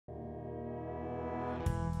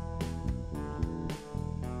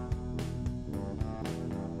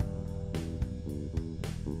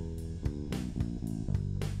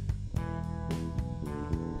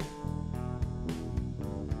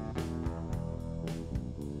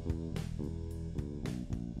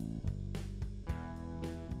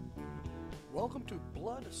welcome to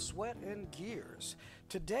Blood, Sweat, and Gears.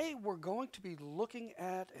 Today we're going to be looking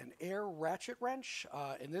at an air ratchet wrench.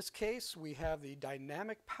 In this case we have the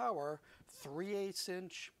Dynamic Power 3/8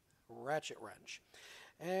 inch ratchet wrench.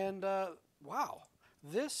 And wow,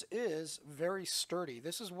 this is very sturdy.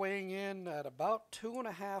 This is weighing in at about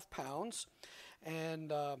 2.5 pounds,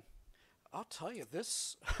 and I'll tell you,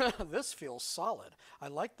 this this feels solid. I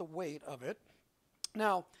like the weight of it.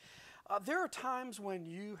 Now, there are times when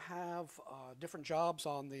you have different jobs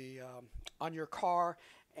on your car,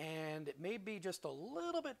 and it may be just a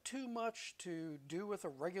little bit too much to do with a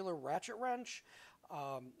regular ratchet wrench.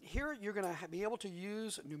 Here you're going to be able to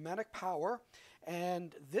use pneumatic power,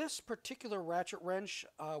 and this particular ratchet wrench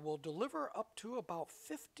will deliver up to about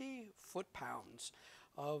 50 foot-pounds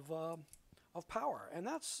of power, and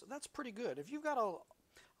that's pretty good. If you've got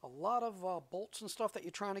a lot of bolts and stuff that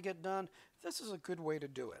you're trying to get done, this is a good way to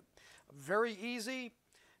do it. Very easy.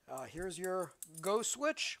 Here's your go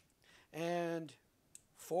switch, and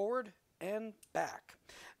forward and back.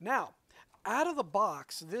 Now, out of the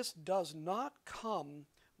box, this does not come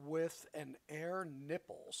with an air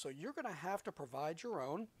nipple, so you're going to have to provide your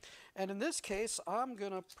own. And in this case, I'm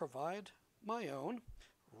going to provide my own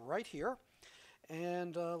right here.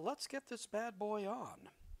 And let's get this bad boy on.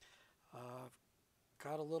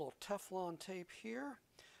 Got a little Teflon tape here,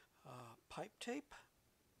 pipe tape,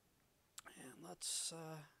 and let's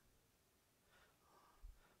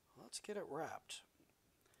get it wrapped.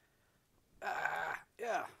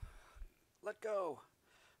 Yeah, let go.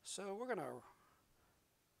 So we're gonna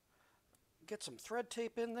get some thread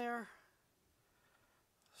tape in there,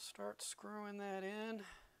 start screwing that in,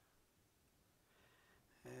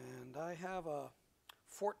 and I have a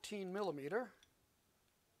 14mm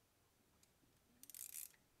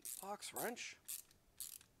box wrench.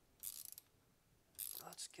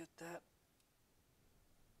 Let's get that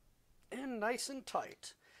in nice and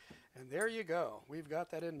tight. And there you go. We've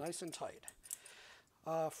got that in nice and tight.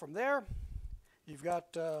 From there, you've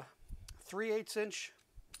got 3/8 inch,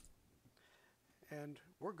 and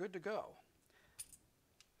we're good to go.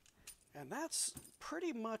 And that's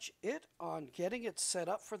pretty much it on getting it set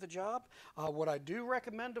up for the job. What I do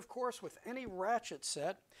recommend, of course, with any ratchet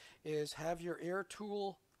set is have your air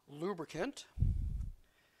tool lubricant.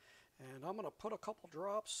 And I'm going to put a couple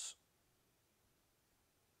drops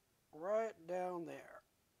right down there.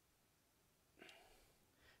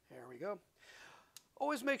 There we go.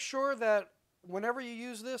 Always make sure that whenever you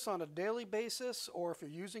use this on a daily basis, or if you're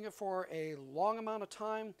using it for a long amount of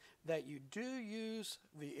time, that you do use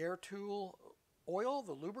the air tool oil,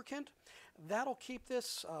 the lubricant. That'll keep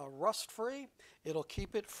this rust-free. It'll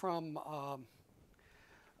keep it from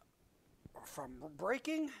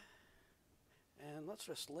breaking. And let's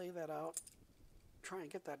just lay that out, try and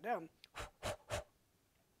get that down.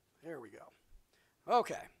 There we go.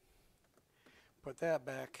 Okay, put that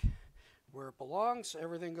back where it belongs.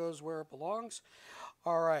 Everything goes where it belongs.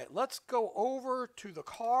 All right, let's go over to the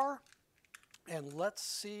car and let's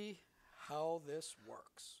see how this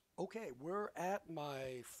works. Okay, we're at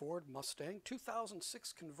my Ford Mustang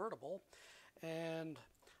 2006 convertible, and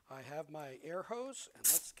I have my air hose, and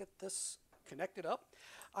let's get this connected up.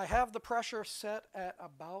 I have the pressure set at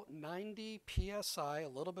about 90 psi, a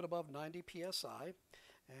little bit above 90 psi,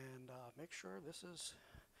 and make sure this is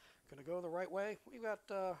going to go the right way. We've got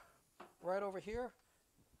right over here,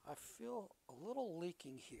 I feel a little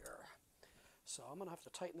leaking here, so I'm going to have to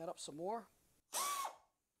tighten that up some more.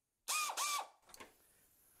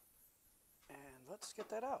 And let's get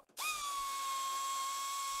that out.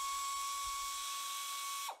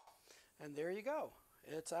 And there you go.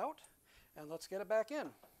 It's out. And let's get it back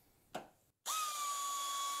in.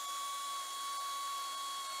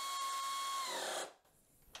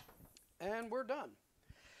 And we're done.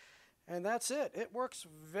 And that's it. It works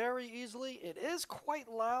very easily. It is quite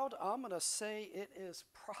loud. I'm going to say it is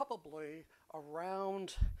probably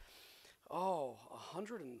around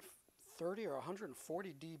 130 or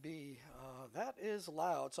 140 dB. That is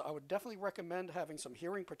loud, so I would definitely recommend having some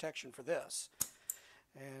hearing protection for this.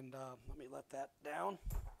 And let me let that down.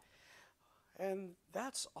 And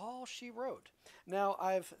that's all she wrote. Now,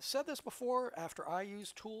 I've said this before, after I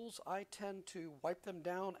use tools, I tend to wipe them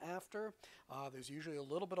down after. There's usually a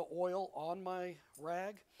little bit of oil on my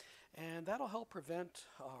rag, and that'll help prevent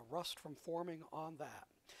rust from forming on that.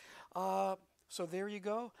 So there you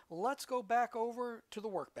go. Let's go back over to the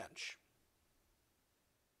workbench.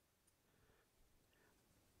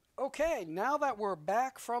 Okay, now that we're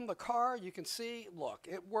back from the car, you can see, look,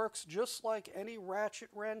 it works just like any ratchet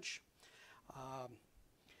wrench.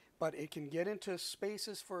 but it can get into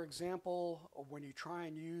spaces, for example, when you try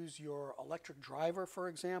and use your electric driver, for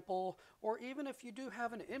example, or even if you do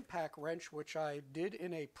have an impact wrench, which I did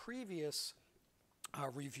in a previous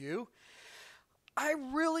review. I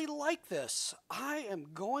really like this. I am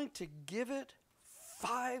going to give it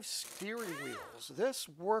 5 steering wheels. This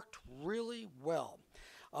worked really well.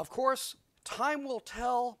 Of course, time will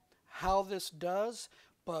tell how this does,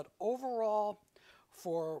 but overall,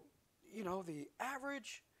 for the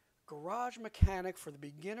average garage mechanic, for the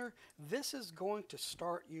beginner, this is going to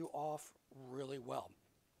start you off really well.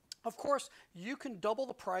 Of course, you can double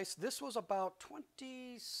the price. This was about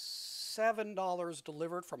 $27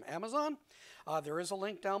 delivered from Amazon. There is a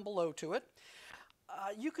link down below to it.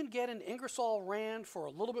 You can get an Ingersoll Rand for a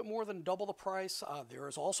little bit more than double the price. There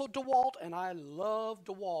is also Dewalt, and I love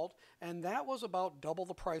Dewalt, and that was about double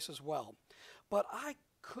the price as well. But I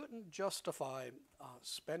couldn't justify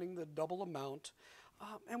spending the double amount,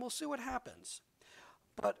 and we'll see what happens.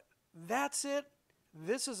 But that's it.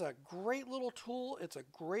 This is a great little tool. It's a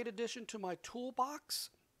great addition to my toolbox.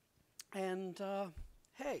 And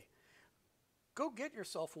hey, go get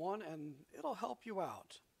yourself one and it'll help you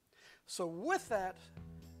out. So with that,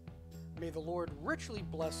 may the Lord richly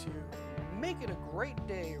bless you. Make it a great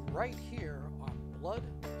day right here on Blood,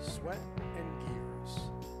 Sweat, and